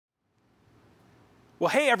Well,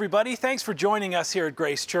 hey everybody, thanks for joining us here at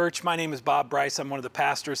Grace Church. My name is Bob Bryce, I'm one of the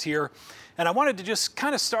pastors here. And I wanted to just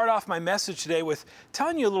kind of start off my message today with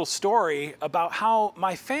telling you a little story about how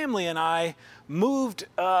my family and I moved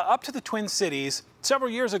up to the Twin Cities several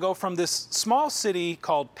years ago from this small city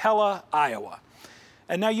called Pella, Iowa.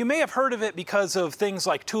 And now you may have heard of it because of things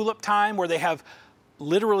like Tulip Time, where they have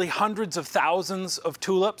literally hundreds of thousands of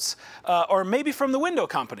tulips, or maybe from the window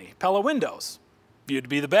company, Pella Windows. You'd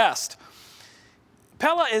be the best.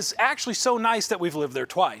 Pella is actually so nice that we've lived there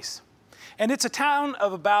twice. And it's a town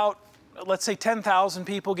of about, let's say 10,000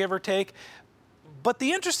 people, give or take. But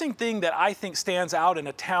the interesting thing that I think stands out in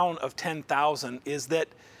a town of 10,000 is that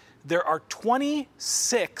there are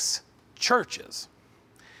 26 churches,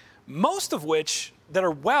 most of which that are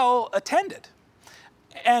well attended.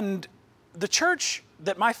 And the church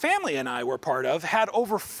that my family and I were part of had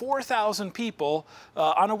over 4,000 people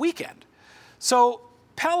on a weekend. So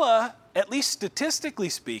Pella, at least statistically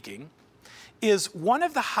speaking, is one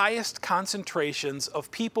of the highest concentrations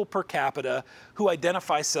of people per capita who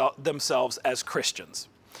identify themselves as Christians.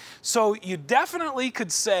 So you definitely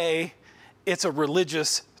could say it's a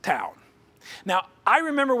religious town. Now, I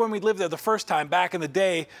remember when we lived there the first time back in the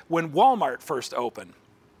day when Walmart first opened.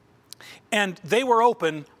 And they were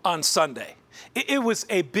open on Sunday. It was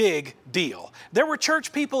a big deal. There were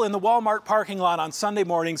church people in the Walmart parking lot on Sunday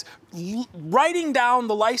mornings writing down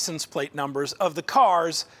the license plate numbers of the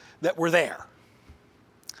cars that were there.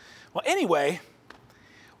 Well, anyway,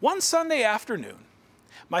 one Sunday afternoon,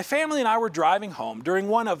 my family and I were driving home during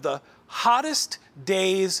one of the hottest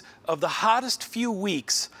days of the hottest few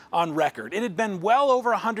weeks on record. It had been well over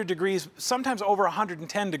 100 degrees, sometimes over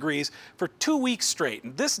 110 degrees for 2 weeks straight.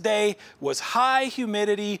 And this day was high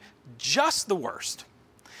humidity, just the worst.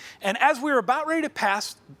 And as we were about ready to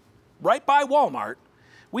pass right by Walmart,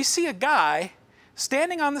 we see a guy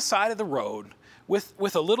standing on the side of the road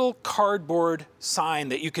with a little cardboard sign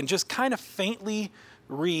that you can just kind of faintly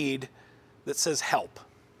read that says help.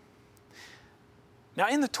 Now,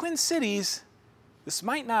 in the Twin Cities, this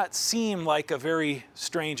might not seem like a very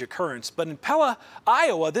strange occurrence, but in Pella,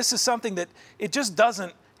 Iowa, this is something that it just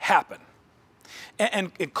doesn't happen.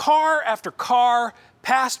 And car after car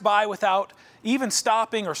passed by without even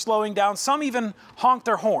stopping or slowing down. Some even honked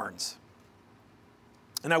their horns.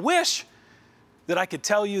 And I wish that I could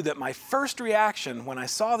tell you that my first reaction when I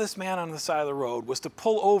saw this man on the side of the road was to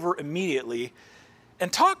pull over immediately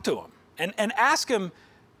and talk to him and ask him,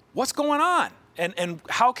 what's going on? And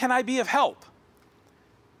how can I be of help?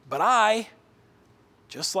 But I,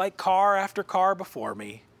 just like car after car before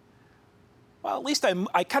me, well, at least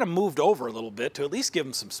I kind of moved over a little bit to at least give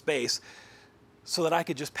him some space so that I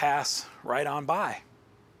could just pass right on by.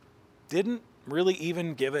 Didn't really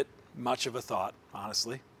even give it much of a thought,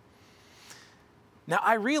 honestly. Now,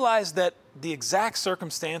 I realize that the exact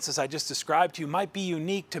circumstances I just described to you might be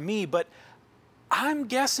unique to me, but I'm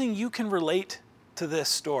guessing you can relate to this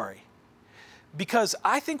story. Because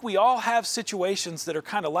I think we all have situations that are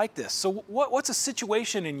kind of like this. So what's a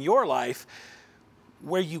situation in your life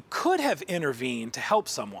where you could have intervened to help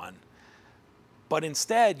someone, but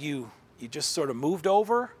instead you just sort of moved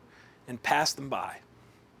over and passed them by?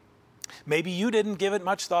 Maybe you didn't give it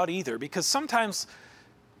much thought either, because sometimes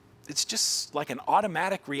it's just like an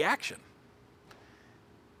automatic reaction.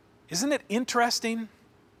 Isn't it interesting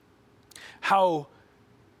how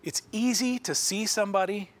it's easy to see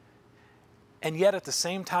somebody and yet at the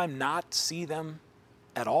same time not see them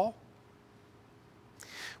at all?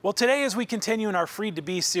 Well, today as we continue in our Freed to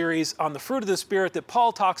Be series on the fruit of the Spirit that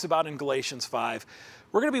Paul talks about in Galatians 5,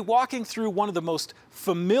 we're going to be walking through one of the most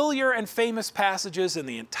familiar and famous passages in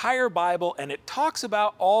the entire Bible, and it talks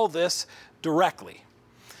about all this directly.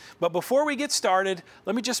 But before we get started,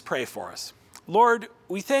 let me just pray for us. Lord,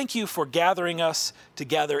 we thank you for gathering us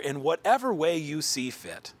together in whatever way you see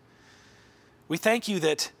fit. We thank you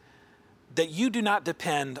that you do not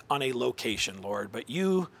depend on a location, Lord, but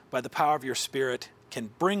you, by the power of your Spirit, can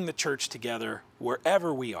bring the church together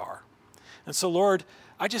wherever we are. And so, Lord,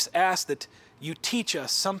 I just ask that you teach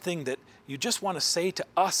us something that you just want to say to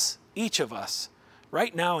us, each of us,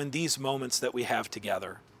 right now in these moments that we have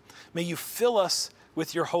together. May you fill us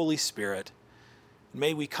with your Holy Spirit.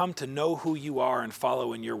 May we come to know who you are and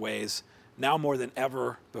follow in your ways now more than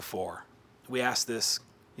ever before. We ask this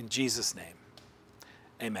in Jesus' name.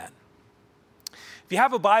 Amen. If you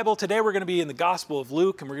have a Bible, today we're going to be in the Gospel of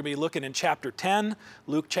Luke, and we're going to be looking in chapter 10,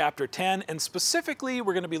 Luke chapter 10, and specifically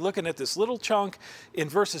we're going to be looking at this little chunk in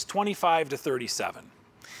verses 25 to 37.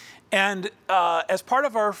 And as part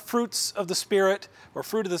of our Fruits of the Spirit, or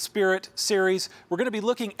Fruit of the Spirit series, we're going to be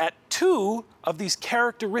looking at two two of these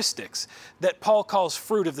characteristics that Paul calls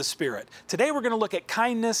fruit of the Spirit. Today we're going to look at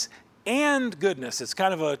kindness and goodness. It's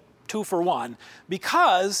kind of a 2-for-1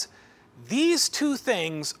 because these two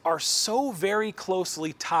things are so very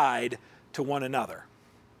closely tied to one another.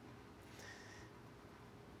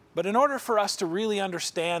 But in order for us to really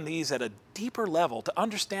understand these at a deeper level, to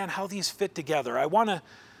understand how these fit together, I want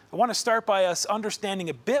to start by us understanding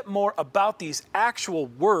a bit more about these actual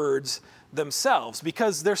words themselves,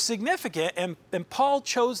 because they're significant and Paul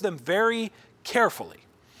chose them very carefully.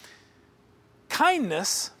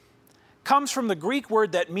 Kindness comes from the Greek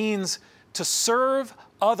word that means to serve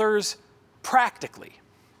others practically.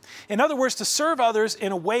 In other words, to serve others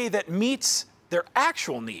in a way that meets their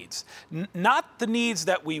actual needs, not the needs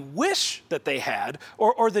that we wish that they had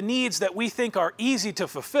or the needs that we think are easy to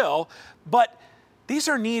fulfill, but these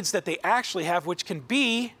are needs that they actually have, which can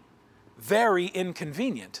be very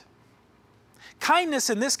inconvenient. Kindness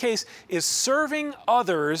in this case is serving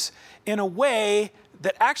others in a way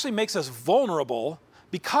that actually makes us vulnerable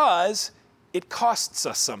because it costs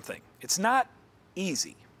us something. It's not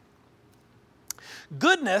easy.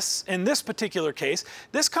 Goodness, in this particular case,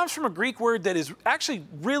 this comes from a Greek word that is actually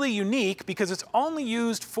really unique because it's only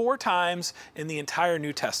used 4 times in the entire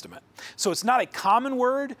New Testament. So it's not a common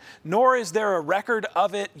word, nor is there a record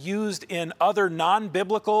of it used in other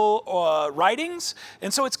non-biblical writings.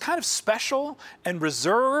 And so it's kind of special and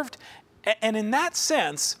reserved. And in that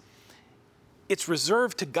sense, it's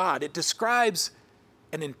reserved to God. It describes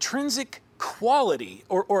an intrinsic quality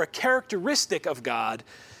or a characteristic of God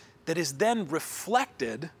that is then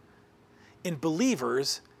reflected in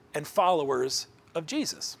believers and followers of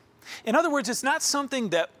Jesus. In other words, it's not something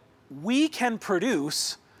that we can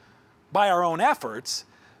produce by our own efforts,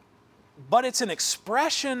 but it's an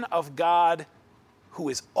expression of God who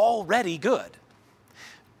is already good,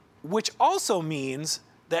 which also means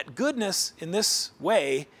that goodness in this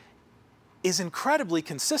way is incredibly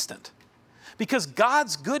consistent, because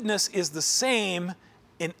God's goodness is the same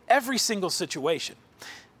in every single situation.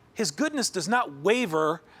 His goodness does not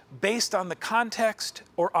waver based on the context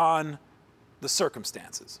or on the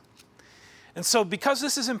circumstances. And so because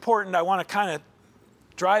this is important, I want to kind of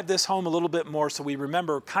drive this home a little bit more so we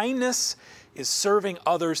remember kindness is serving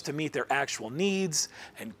others to meet their actual needs,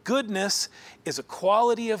 and goodness is a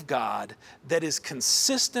quality of God that is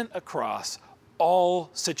consistent across all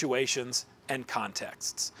situations and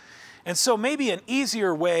contexts. And so maybe an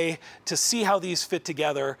easier way to see how these fit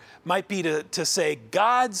together might be to say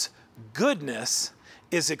God's goodness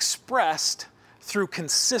is expressed through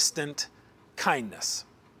consistent kindness.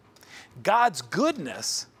 God's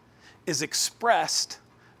goodness is expressed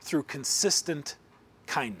through consistent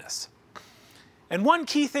kindness. And one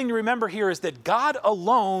key thing to remember here is that God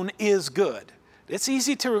alone is good. It's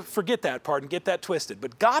easy to forget that part and get that twisted,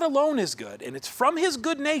 but God alone is good, and it's from His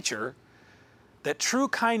good nature that true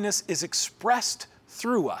kindness is expressed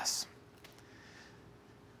through us.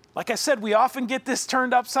 Like I said, we often get this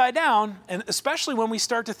turned upside down, and especially when we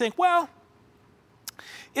start to think, well,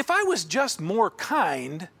 if I was just more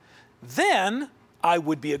kind, then I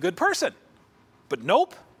would be a good person. But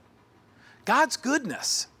nope. God's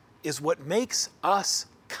goodness is what makes us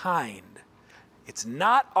kind. It's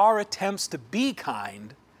not our attempts to be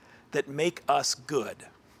kind that make us good.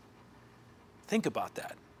 Think about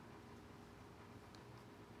that.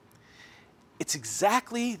 It's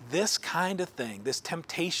exactly this kind of thing, this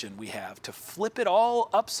temptation we have to flip it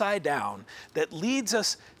all upside down, that leads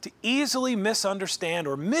us to easily misunderstand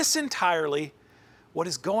or miss entirely what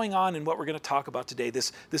is going on in what we're going to talk about today,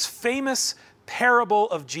 this famous parable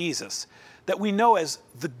of Jesus that we know as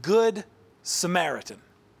the Good Samaritan.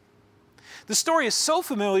 The story is so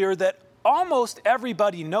familiar that almost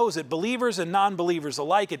everybody knows it, believers and non-believers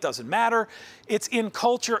alike. It doesn't matter. It's in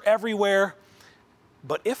culture everywhere.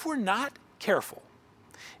 But if we're not careful,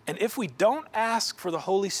 and if we don't ask for the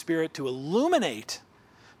Holy Spirit to illuminate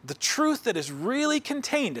the truth that is really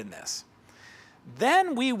contained in this,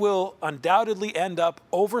 then we will undoubtedly end up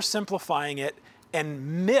oversimplifying it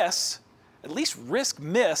and miss, at least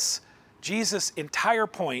miss, Jesus' entire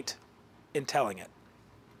point in telling it.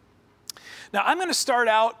 Now, I'm going to start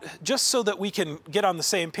out, just so that we can get on the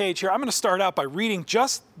same page here, I'm going to start out by reading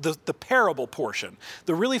just the parable portion,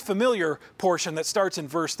 the really familiar portion that starts in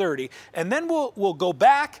verse 30. And then we'll go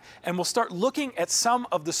back and we'll start looking at some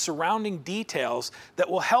of the surrounding details that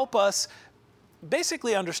will help us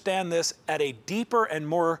basically understand this at a deeper and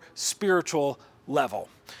more spiritual level.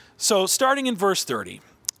 So starting in verse 30.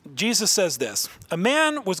 Jesus says this, "A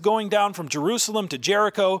man was going down from Jerusalem to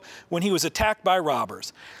Jericho when he was attacked by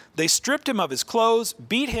robbers. They stripped him of his clothes,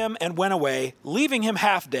 beat him, and went away, leaving him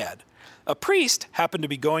half dead. a priest happened to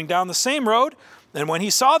be going down the same road, and when he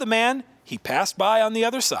saw the man, he passed by on the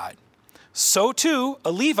other side. So too,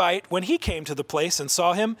 a Levite, when he came to the place and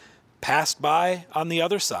saw him, passed by on the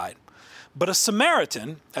other side. But a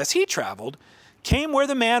Samaritan, as he traveled, came where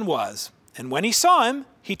the man was, and when he saw him,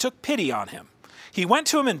 he took pity on him. He went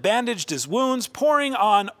to him and bandaged his wounds, pouring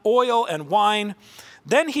on oil and wine.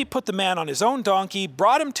 Then he put the man on his own donkey,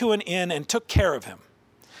 brought him to an inn, and took care of him.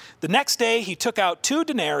 The next day he took out 2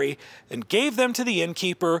 denarii and gave them to the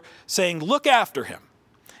innkeeper, saying, "Look after him,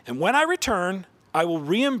 and when I return, I will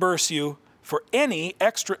reimburse you for any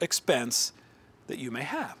extra expense that you may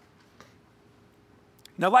have."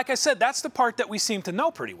 Now, like I said, that's the part that we seem to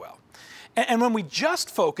know pretty well. And when we just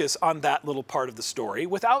focus on that little part of the story,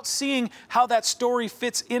 without seeing how that story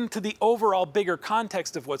fits into the overall bigger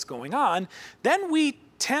context of what's going on, then we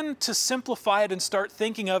tend to simplify it and start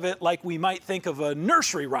thinking of it like we might think of a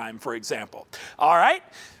nursery rhyme, for example. All right,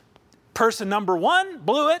 person number 1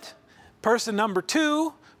 blew it. Person number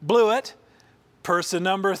 2 blew it. Person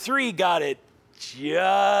number 3 got it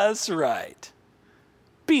just right.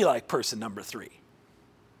 Be like person number 3.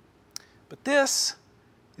 But this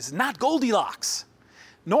is not Goldilocks,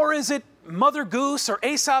 nor is it Mother Goose or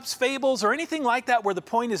Aesop's Fables or anything like that, where the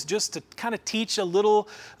point is just to kind of teach a little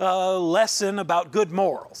lesson about good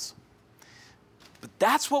morals. But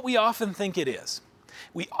that's what we often think it is.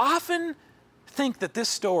 We often think that this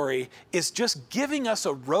story is just giving us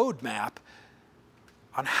a roadmap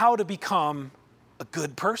on how to become a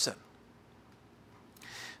good person.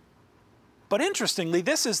 But interestingly,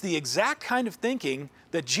 this is the exact kind of thinking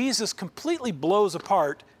that Jesus completely blows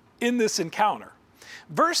apart in this encounter.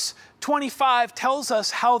 Verse 25 tells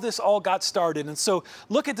us how this all got started. And so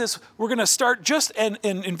look at this. We're going to start just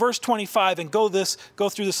in verse 25 and go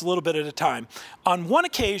through this a little bit at a time. On one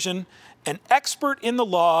occasion, an expert in the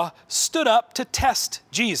law stood up to test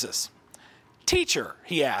Jesus. "Teacher,"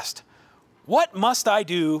 he asked, "what must I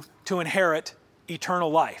do to inherit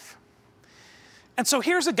eternal life?" And so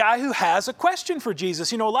here's a guy who has a question for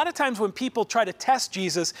Jesus. You know, a lot of times when people try to test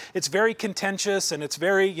Jesus, it's very contentious and it's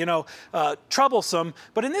very, troublesome.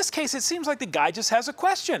 But in this case, it seems like the guy just has a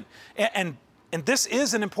question. And this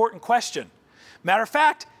is an important question. Matter of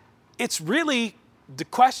fact, it's really the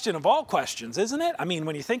question of all questions, isn't it? I mean,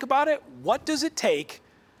 when you think about it, what does it take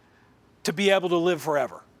to be able to live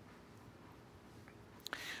forever?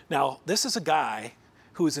 Now, this is a guy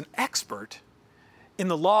who is an expert in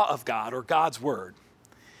the law of God or God's word.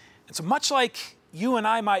 And so much like you and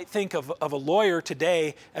I might think of a lawyer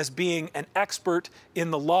today as being an expert in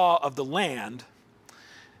the law of the land,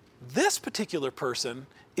 this particular person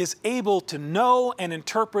is able to know and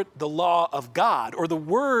interpret the law of God or the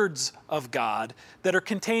words of God that are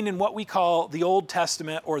contained in what we call the Old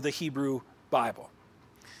Testament or the Hebrew Bible.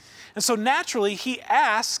 And so naturally, he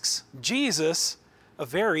asks Jesus a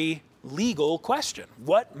very legal question.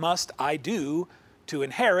 What must I do to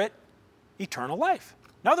inherit eternal life?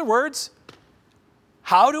 In other words,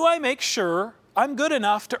 how do I make sure I'm good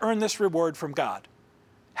enough to earn this reward from God?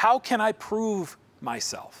 How can I prove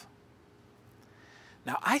myself?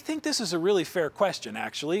 Now, I think this is a really fair question,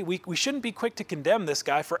 actually. We shouldn't be quick to condemn this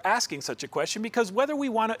guy for asking such a question, because whether we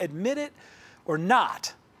want to admit it or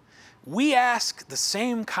not, we ask the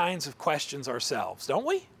same kinds of questions ourselves, don't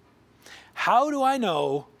we? How do I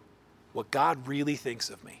know what God really thinks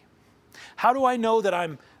of me? How do I know that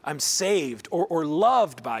I'm saved or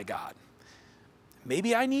loved by God?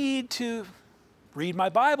 Maybe I need to read my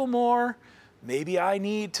Bible more. Maybe I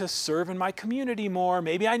need to serve in my community more.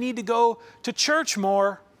 Maybe I need to go to church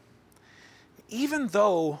more. Even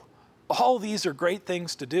though all these are great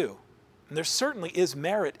things to do, and there certainly is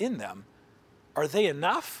merit in them, are they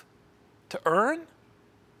enough to earn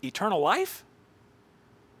eternal life?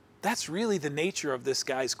 That's really the nature of this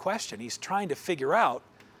guy's question. He's trying to figure out,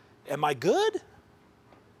 am I good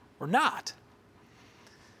or not?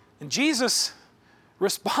 And Jesus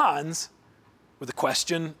responds with a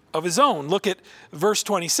question of his own. Look at verse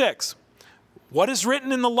 26. "What is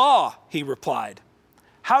written in the law?" he replied.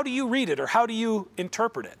 "How do you read it, or how do you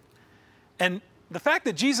interpret it?" And the fact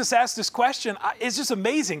that Jesus asked this question is just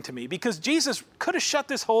amazing to me, because Jesus could have shut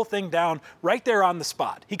this whole thing down right there on the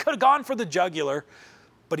spot. He could have gone for the jugular,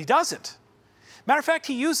 but he doesn't. Matter of fact,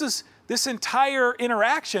 he uses this entire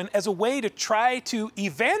interaction as a way to try to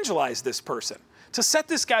evangelize this person, to set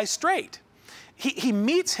this guy straight. He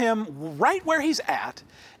meets him right where he's at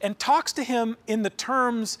and talks to him in the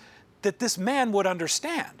terms that this man would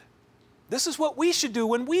understand. This is what we should do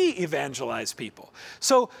when we evangelize people.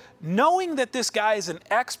 So knowing that this guy is an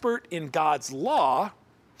expert in God's law,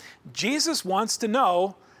 Jesus wants to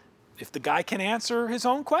know if the guy can answer his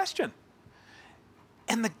own question.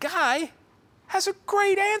 And the guy has a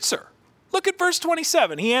great answer. Look at verse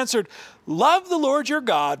 27. He answered, love the Lord your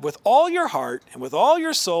God with all your heart and with all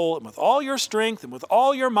your soul and with all your strength and with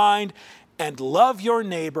all your mind, and love your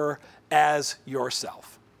neighbor as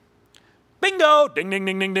yourself. Bingo! Ding, ding,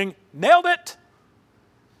 ding, ding, ding. Nailed it!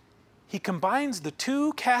 He combines the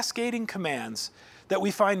two cascading commands that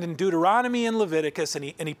we find in Deuteronomy and Leviticus, and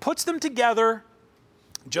he puts them together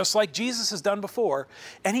just like Jesus has done before,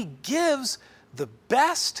 and he gives the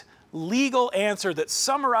best legal answer that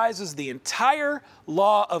summarizes the entire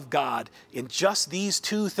law of God in just these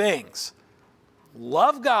two things.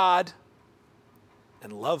 Love God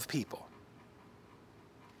and love people.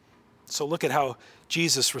 So look at how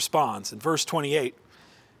Jesus responds in verse 28.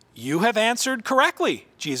 You have answered correctly,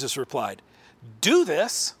 Jesus replied. Do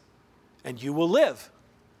this and you will live.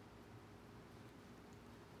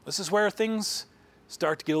 This is where things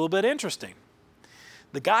start to get a little bit interesting.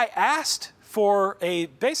 The guy asked for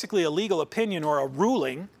basically a legal opinion or a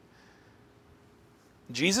ruling.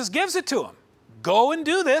 Jesus gives it to him. Go and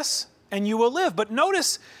do this and you will live. But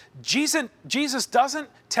notice Jesus doesn't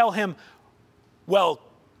tell him, well,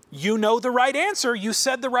 you know the right answer, you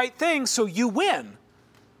said the right thing, so you win.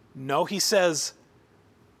 No, he says,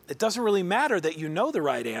 it doesn't really matter that you know the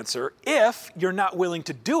right answer if you're not willing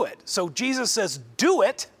to do it. So Jesus says, do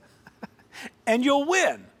it and you'll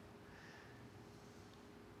win.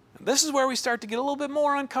 This is where we start to get a little bit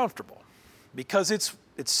more uncomfortable, because it's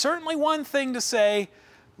certainly one thing to say,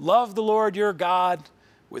 love the Lord your God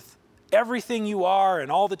with everything you are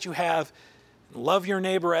and all that you have, and love your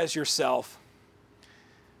neighbor as yourself.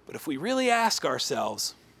 But if we really ask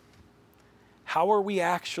ourselves, how are we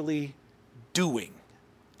actually doing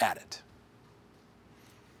at it?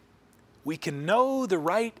 We can know the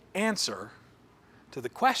right answer to the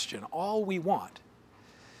question all we want,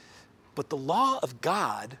 but the law of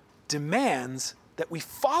God demands that we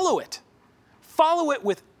follow it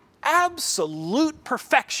with absolute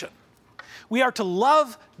perfection. We are to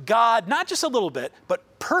love God, not just a little bit,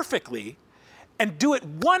 but perfectly, and do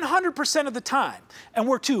it 100% of the time. And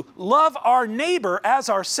we're to love our neighbor as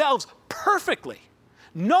ourselves perfectly.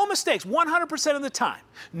 No mistakes, 100% of the time.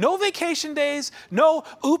 No vacation days, no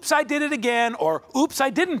oops, I did it again, or oops, I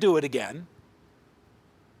didn't do it again.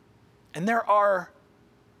 And there are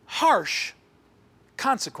harsh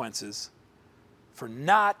consequences for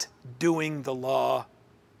not doing the law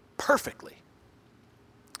perfectly.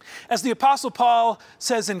 As the Apostle Paul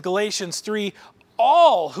says in Galatians 3,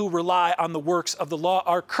 all who rely on the works of the law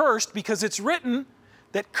are cursed, because it's written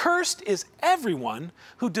that cursed is everyone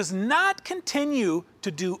who does not continue to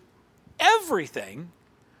do everything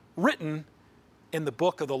written in the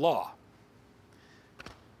book of the law.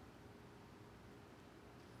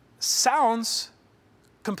 Sounds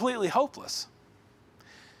completely hopeless.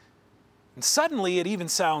 And suddenly it even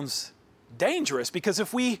sounds dangerous, because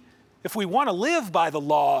if we want to live by the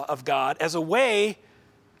law of God as a way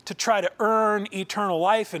to try to earn eternal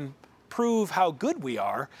life and prove how good we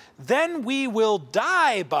are, then we will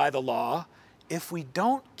die by the law if we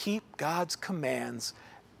don't keep God's commands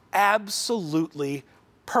absolutely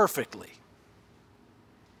perfectly.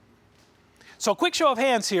 So, quick show of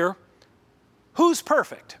hands here. Who's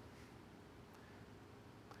perfect?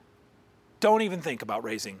 Don't even think about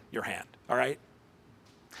raising your hand, all right?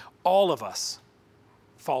 All of us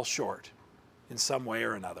fall short in some way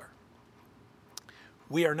or another.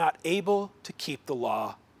 We are not able to keep the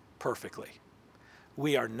law perfectly.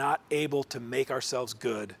 We are not able to make ourselves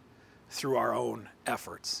good through our own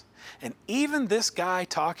efforts. And even this guy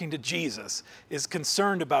talking to Jesus is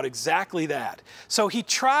concerned about exactly that. So he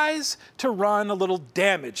tries to run a little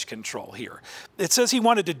damage control here. It says he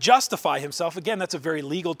wanted to justify himself. Again, that's a very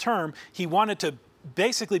legal term. He wanted to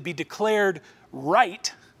basically be declared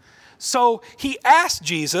right. So he asked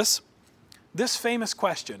Jesus this famous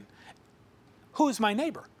question: who is my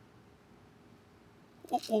neighbor?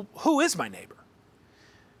 Well, who is my neighbor?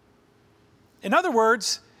 In other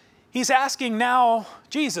words, he's asking now,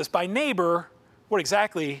 Jesus, by neighbor, what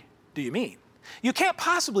exactly do you mean? You can't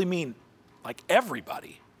possibly mean like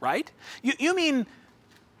everybody, right? You mean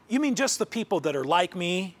just the people that are like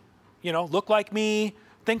me, look like me,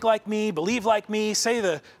 think like me, believe like me, say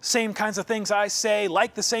the same kinds of things I say,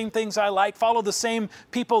 like the same things I like, follow the same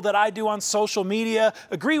people that I do on social media,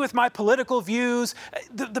 agree with my political views,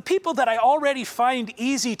 the people that I already find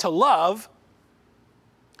easy to love.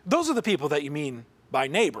 Those are the people that you mean by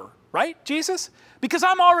neighbor, right, Jesus? Because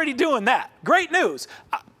I'm already doing that. Great news.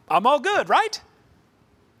 I'm all good, right?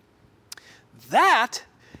 That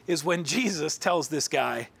is when Jesus tells this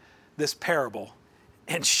guy this parable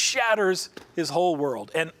and shatters his whole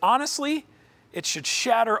world. And honestly, it should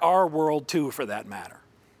shatter our world too, for that matter.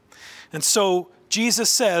 And so Jesus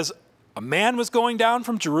says, a man was going down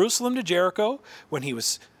from Jerusalem to Jericho when he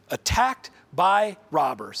was attacked by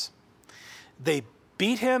robbers. They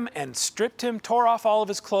beat him and stripped him, tore off all of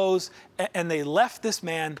his clothes, and they left this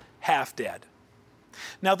man half dead.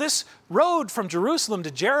 Now, this road from Jerusalem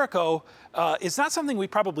to Jericho is not something we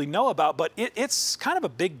probably know about, but it's kind of a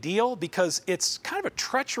big deal because it's kind of a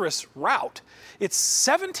treacherous route. It's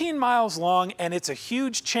 17 miles long, and it's a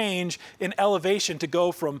huge change in elevation to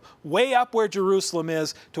go from way up where Jerusalem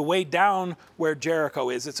is to way down where Jericho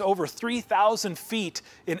is. It's over 3,000 feet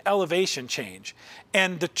in elevation change.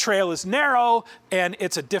 And the trail is narrow, and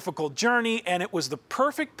it's a difficult journey, and it was the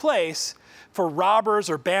perfect place for robbers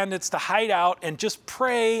or bandits to hide out and just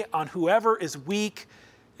prey on whoever is weak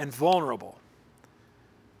and vulnerable.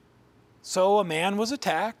 So a man was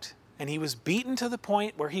attacked, and he was beaten to the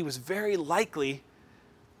point where he was very likely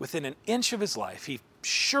within an inch of his life. He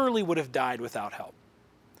surely would have died without help.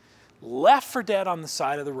 Left for dead on the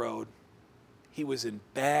side of the road. He was in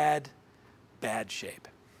bad shape.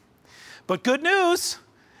 But good news,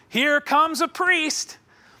 here comes a priest.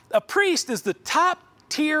 A priest is the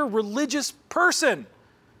top-tier religious person,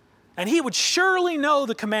 and he would surely know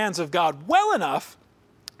the commands of God well enough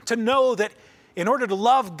to know that in order to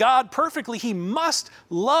love God perfectly, he must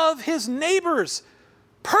love his neighbors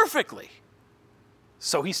perfectly.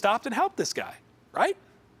 So he stopped and helped this guy, right?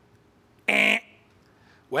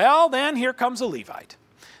 Well, then here comes a Levite.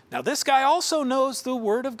 Now this guy also knows the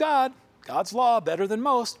word of God, God's law, better than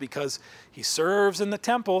most because he serves in the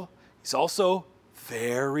temple. He's also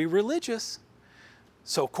very religious.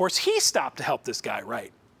 So of course he stopped to help this guy,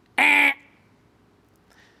 right?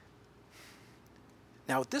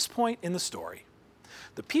 Now, at this point in the story,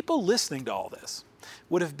 the people listening to all this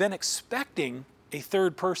would have been expecting a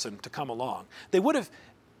third person to come along. They would have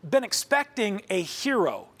been expecting a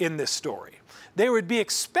hero in this story. They would be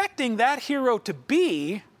expecting that hero to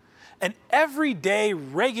be an everyday,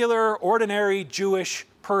 regular, ordinary Jewish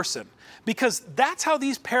person, because that's how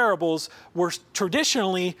these parables were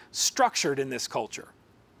traditionally structured in this culture.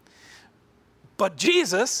 But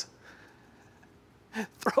Jesus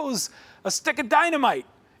throws a stick of dynamite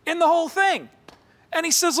in the whole thing. And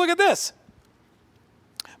he says, look at this.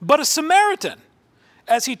 But a Samaritan,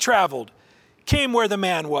 as he traveled, came where the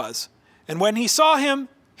man was. And when he saw him,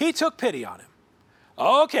 he took pity on him.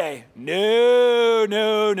 Okay, no.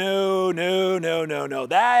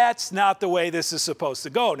 That's not the way this is supposed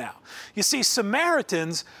to go now. You see,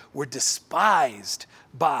 Samaritans were despised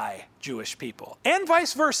by Jewish people, and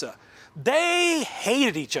vice versa. They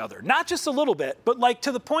hated each other, not just a little bit, but like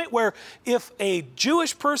to the point where if a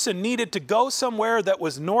Jewish person needed to go somewhere that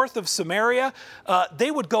was north of Samaria,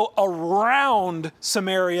 they would go around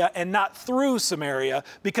Samaria and not through Samaria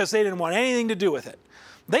because they didn't want anything to do with it.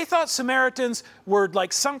 They thought Samaritans were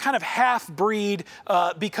like some kind of half-breed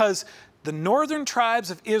because the northern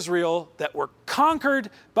tribes of Israel that were conquered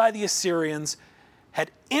by the Assyrians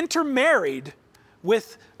had intermarried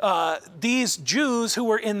with these Jews who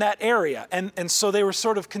were in that area. And so they were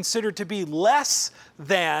sort of considered to be less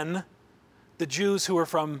than the Jews who were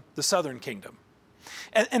from the southern kingdom.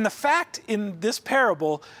 And the fact in this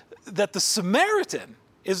parable that the Samaritan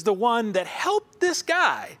is the one that helped this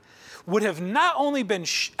guy would have not only been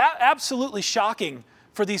absolutely shocking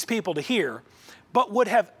for these people to hear, but would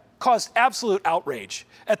have caused absolute outrage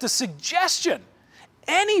at the suggestion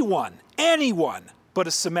anyone but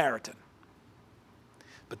a Samaritan.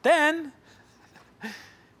 But then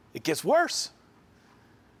it gets worse.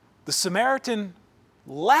 The Samaritan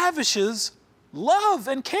lavishes love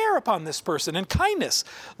and care upon this person and kindness.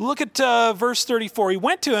 Look at verse 34. He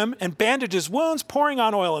went to him and bandaged his wounds, pouring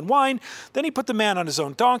on oil and wine. Then he put the man on his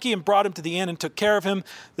own donkey and brought him to the inn and took care of him.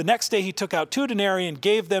 The next day he took out 2 denarii and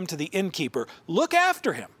gave them to the innkeeper. Look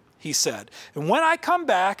after him, he said, and when I come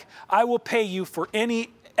back, I will pay you for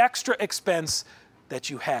any extra expense that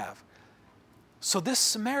you have. So this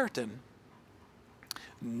Samaritan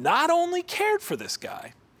not only cared for this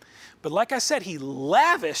guy, but like I said, he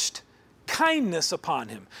lavished kindness upon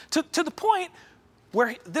him to the point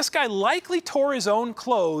where this guy likely tore his own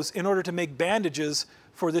clothes in order to make bandages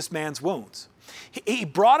for this man's wounds. He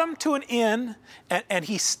brought him to an inn, and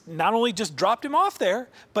he not only just dropped him off there,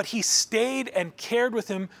 but he stayed and cared with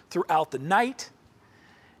him throughout the night.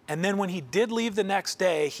 And then when he did leave the next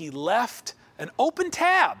day, he left an open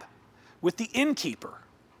tab with the innkeeper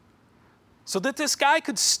so that this guy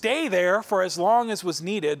could stay there for as long as was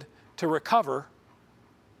needed to recover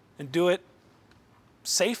and do it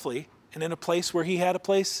safely and in a place where he had a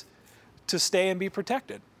place to stay and be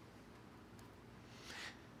protected.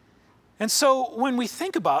 And so when we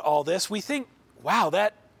think about all this, we think, wow,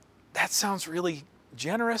 that sounds really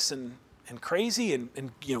generous and crazy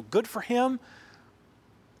and good for him.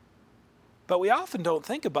 But we often don't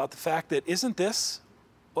think about the fact that isn't this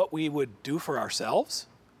what we would do for ourselves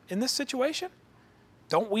in this situation?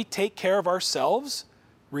 Don't we take care of ourselves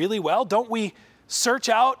really well? Don't we search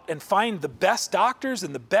out and find the best doctors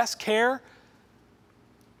and the best care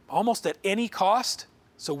almost at any cost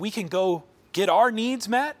so we can go get our needs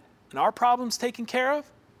met and our problems taken care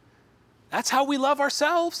of? That's how we love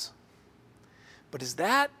ourselves. But is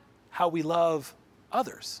that how we love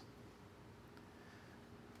others?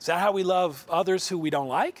 Is that how we love others who we don't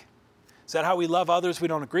like? Is that how we love others we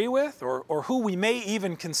don't agree with, or who we may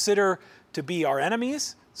even consider to be our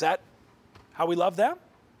enemies? Is that how we love them?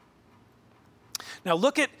 Now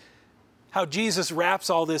look at how Jesus wraps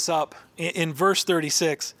all this up in verse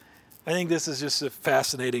 36. I think this is just a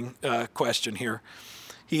fascinating question here.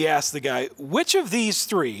 He asks the guy, which of these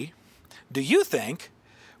three do you think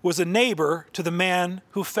was a neighbor to the man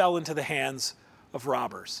who fell into the hands of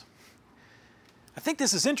robbers? I think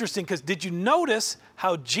this is interesting because did you notice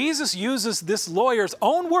how Jesus uses this lawyer's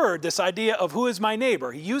own word, this idea of who is my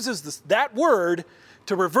neighbor? He uses that word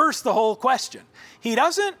to reverse the whole question. He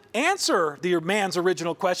doesn't answer the man's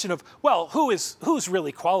original question of, well, who's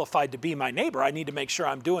really qualified to be my neighbor? I need to make sure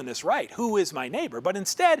I'm doing this right. Who is my neighbor? But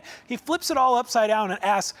instead, he flips it all upside down and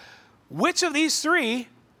asks, which of these three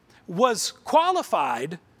was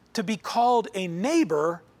qualified to be called a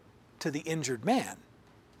neighbor to the injured man?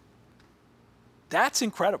 That's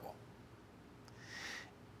incredible.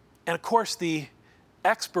 And of course, the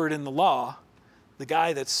expert in the law, the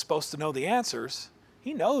guy that's supposed to know the answers,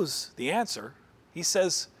 he knows the answer. He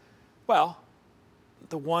says, well,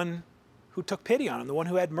 the one who took pity on him, the one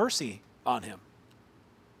who had mercy on him.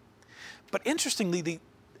 But interestingly, the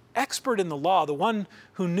expert in the law, the one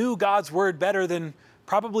who knew God's word better than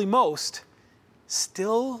probably most,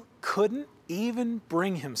 still couldn't even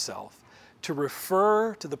bring himself to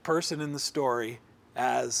refer to the person in the story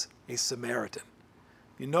as a Samaritan.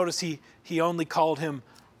 You notice he only called him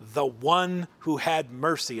the one who had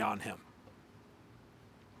mercy on him.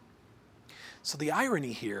 So the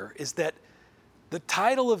irony here is that the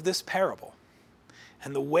title of this parable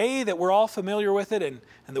and the way that we're all familiar with it and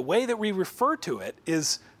the way that we refer to it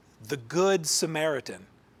is the Good Samaritan.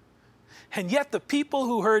 And yet the people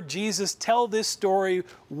who heard Jesus tell this story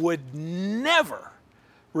would never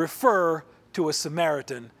refer to a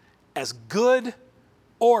Samaritan as good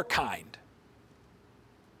or kind.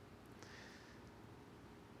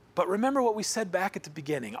 But remember what we said back at the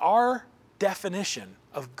beginning. Our definition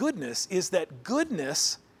of goodness is that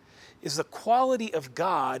goodness is the quality of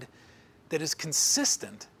God that is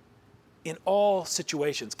consistent in all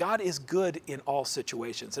situations. God is good in all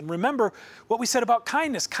situations. And remember what we said about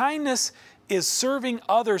kindness. Kindness is serving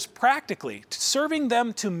others practically, serving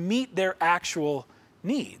them to meet their actual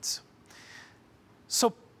needs.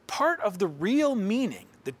 So part of the real meaning,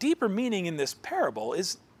 the deeper meaning in this parable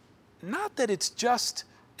is not that it's just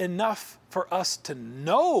enough for us to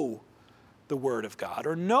know the Word of God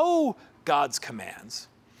or know God's commands,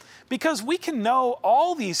 because we can know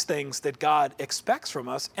all these things that God expects from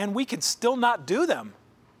us and we can still not do them,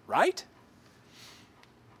 right?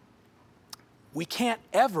 We can't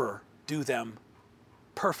ever do them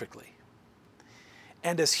perfectly.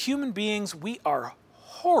 And as human beings, we are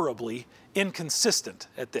horribly inconsistent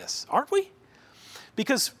at this, aren't we?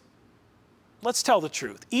 Because let's tell the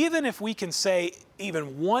truth. Even if we can say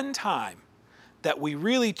even one time that we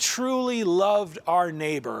really truly loved our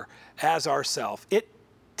neighbor as ourselves, it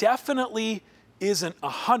definitely isn't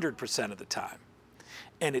 100% of the time.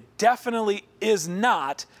 And it definitely is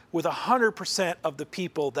not with 100% of the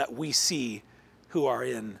people that we see who are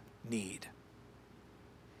in need.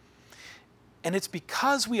 And it's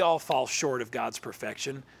because we all fall short of God's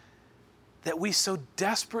perfection that we so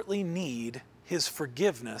desperately need His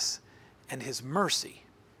forgiveness and His mercy.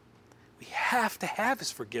 We have to have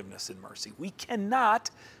His forgiveness and mercy. We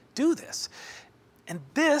cannot do this. And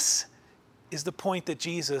this is the point that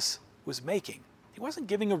Jesus was making. He wasn't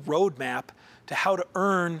giving a roadmap to how to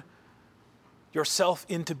earn yourself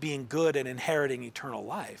into being good and inheriting eternal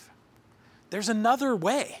life. There's another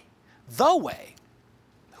way, the way,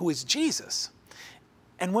 who is Jesus.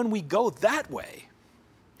 And when we go that way,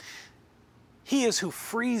 He is who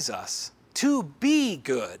frees us to be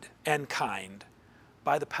good and kind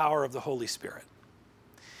by the power of the Holy Spirit.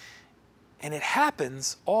 And it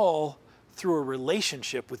happens all through a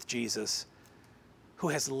relationship with Jesus, who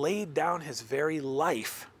has laid down His very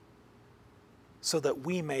life so that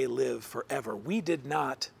we may live forever. We did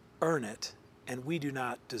not earn it, and we do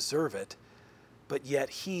not deserve it, but yet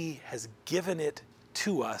He has given it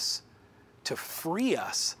to us to free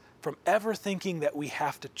us from ever thinking that we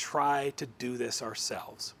have to try to do this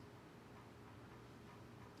ourselves.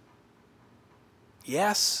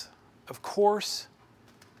 Yes, of course,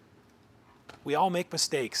 we all make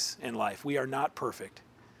mistakes in life. We are not perfect.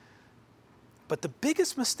 But the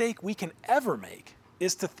biggest mistake we can ever make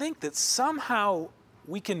is to think that somehow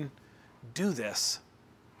we can do this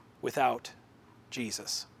without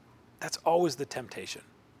Jesus. That's always the temptation.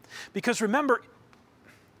 Because remember,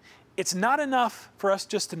 it's not enough for us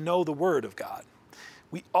just to know the Word of God.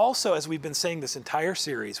 We also, as we've been saying this entire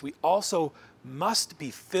series, we also must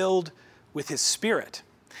be filled with His Spirit.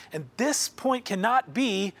 And this point cannot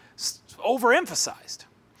be overemphasized.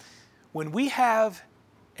 When we have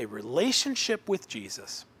a relationship with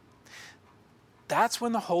Jesus, that's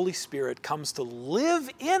when the Holy Spirit comes to live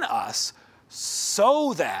in us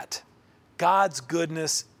so that God's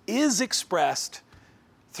goodness is expressed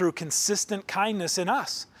through consistent kindness in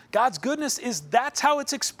us. God's goodness that's how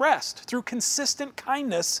it's expressed, through consistent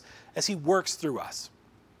kindness as He works through us.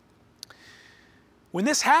 When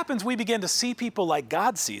this happens, we begin to see people like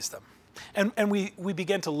God sees them. And we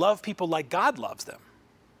begin to love people like God loves them.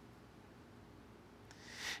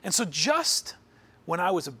 And so just when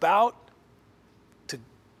I was about to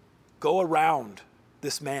go around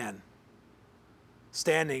this man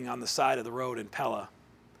standing on the side of the road in Pella,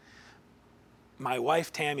 my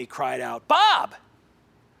wife Tammy cried out, "Bob,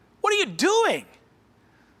 what are you doing?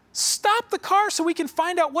 Stop the car so we can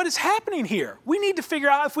find out what is happening here. We need to figure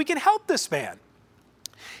out if we can help this man.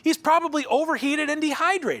 He's probably overheated and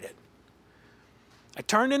dehydrated." I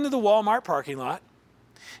turned into the Walmart parking lot,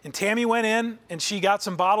 and Tammy went in and she got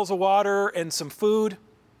some bottles of water and some food.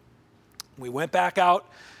 We went back out,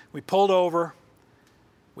 we pulled over,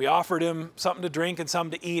 we offered him something to drink and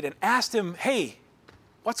something to eat and asked him, "Hey,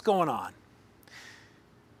 what's going on?"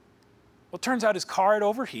 Well, it turns out his car had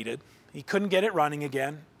overheated. He couldn't get it running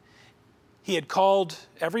again. He had called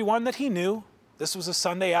everyone that he knew. This was a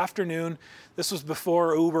Sunday afternoon. This was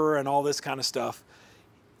before Uber and all this kind of stuff.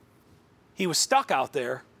 He was stuck out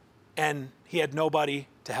there, and he had nobody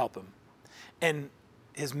to help him. And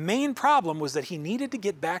his main problem was that he needed to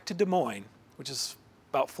get back to Des Moines, which is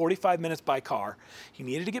about 45 minutes by car. He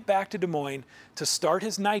needed to get back to Des Moines to start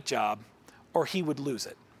his night job, or he would lose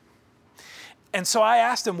it. And so I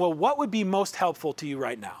asked him, "Well, what would be most helpful to you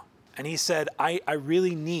right now?" And he said, I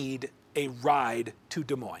really need a ride to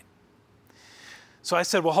Des Moines. So I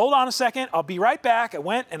said, "Well, hold on a second. I'll be right back." I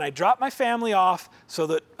went and I dropped my family off so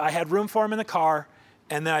that I had room for him in the car.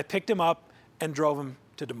 And then I picked him up and drove him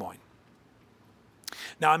to Des Moines.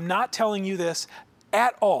 Now, I'm not telling you this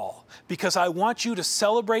at all because I want you to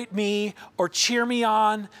celebrate me or cheer me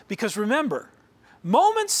on. Because remember,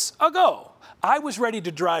 moments ago, I was ready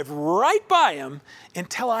to drive right by him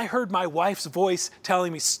until I heard my wife's voice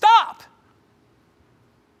telling me, "Stop!"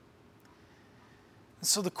 And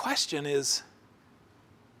so the question is,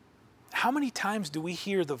 how many times do we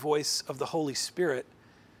hear the voice of the Holy Spirit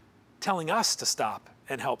telling us to stop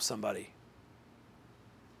and help somebody?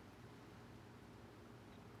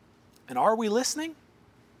 And are we listening?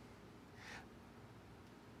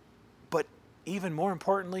 But even more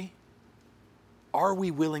importantly, are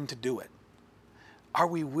we willing to do it? Are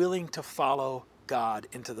we willing to follow God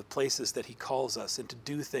into the places that He calls us and to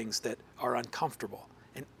do things that are uncomfortable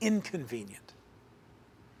and inconvenient?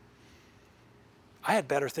 I had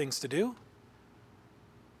better things to do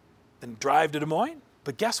than drive to Des Moines.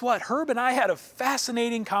 But guess what? Herb and I had a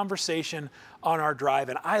fascinating conversation on our drive,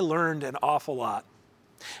 and I learned an awful lot.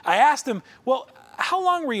 I asked him, "Well, how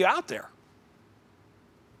long were you out there?"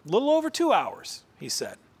 "A little over 2 hours," he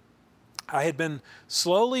said. I had been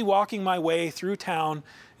slowly walking my way through town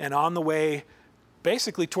and on the way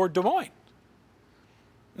basically toward Des Moines.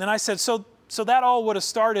 And I said, so that all would have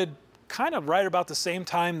started kind of right about the same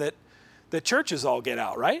time that the churches all get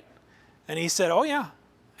out, right? And he said, "Oh, yeah."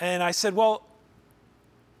 And I said, "Well,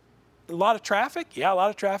 a lot of traffic?" "Yeah, a lot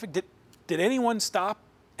of traffic." Did anyone stop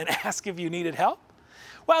and ask if you needed help?"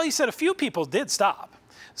 Well, he said a few people did stop.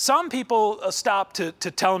 Some people stopped to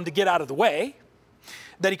tell him to get out of the way,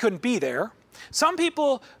 that he couldn't be there. Some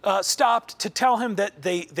people stopped to tell him that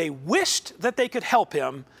they wished that they could help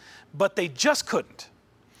him, but they just couldn't.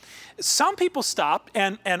 Some people stopped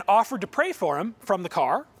and offered to pray for him from the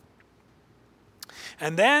car.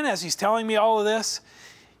 And then, as he's telling me all of this,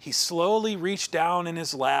 he slowly reached down in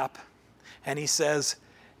his lap and he says,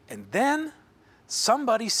 "And then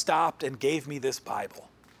somebody stopped and gave me this Bible."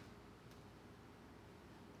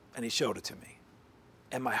 And he showed it to me.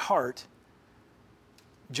 And my heart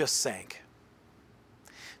just sank.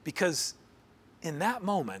 Because in that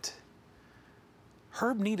moment,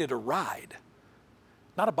 Herb needed a ride,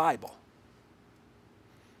 not a Bible.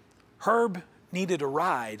 Herb needed a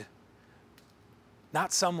ride,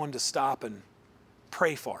 not someone to stop and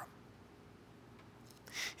pray for him.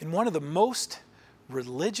 In one of the most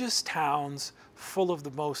religious towns, full of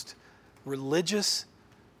the most religious,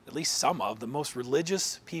 at least some of the most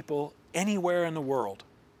religious people anywhere in the world,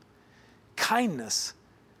 kindness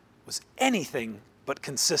was anything but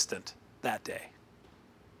consistent that day.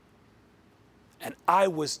 And I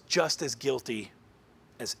was just as guilty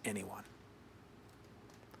as anyone.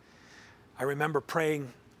 I remember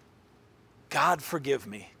praying, God forgive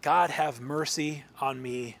me. God have mercy on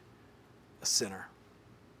me, a sinner.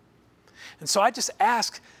 And so I just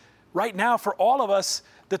ask right now for all of us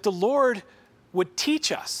that the Lord would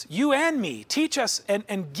teach us, you and me, teach us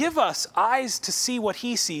and give us eyes to see what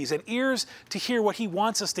he sees and ears to hear what he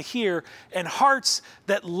wants us to hear and hearts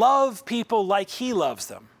that love people like he loves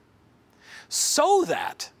them, so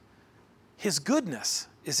that his goodness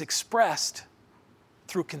is expressed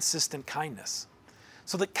through consistent kindness.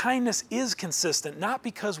 So that kindness is consistent, not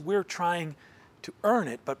because we're trying to earn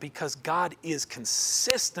it, but because God is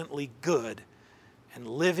consistently good and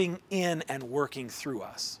living in and working through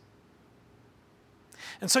us.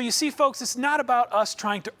 And so you see, folks, it's not about us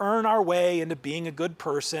trying to earn our way into being a good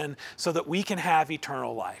person so that we can have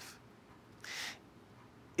eternal life.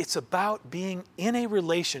 It's about being in a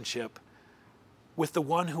relationship with the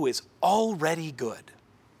one who is already good.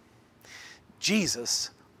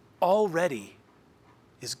 Jesus already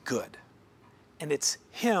is good. And it's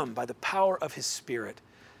him, by the power of his Spirit,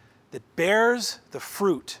 that bears the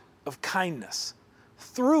fruit of kindness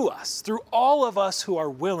through us, through all of us who are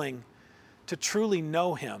willing to truly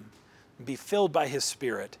know him, and be filled by his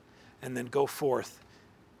Spirit, and then go forth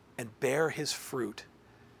and bear his fruit,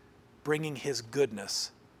 bringing his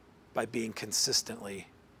goodness by being consistently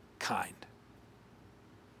kind.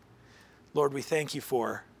 Lord, we thank you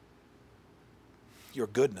for your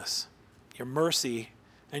goodness, your mercy,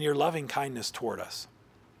 and your loving kindness toward us.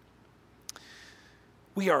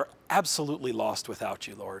 We are absolutely lost without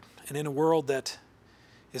you, Lord. And in a world that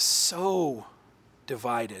is so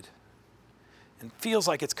divided and feels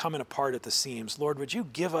like it's coming apart at the seams, Lord, would you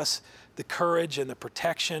give us the courage and the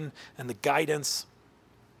protection and the guidance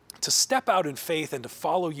to step out in faith and to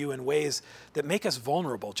follow you in ways that make us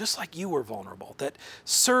vulnerable, just like you were vulnerable, that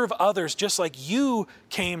serve others just like you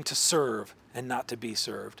came to serve and not to be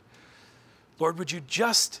served. Lord, would you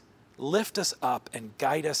just lift us up and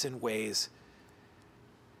guide us in ways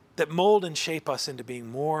that mold and shape us into being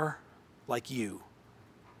more like you,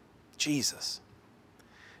 Jesus.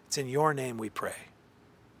 It's in your name we pray.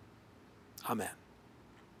 Amen.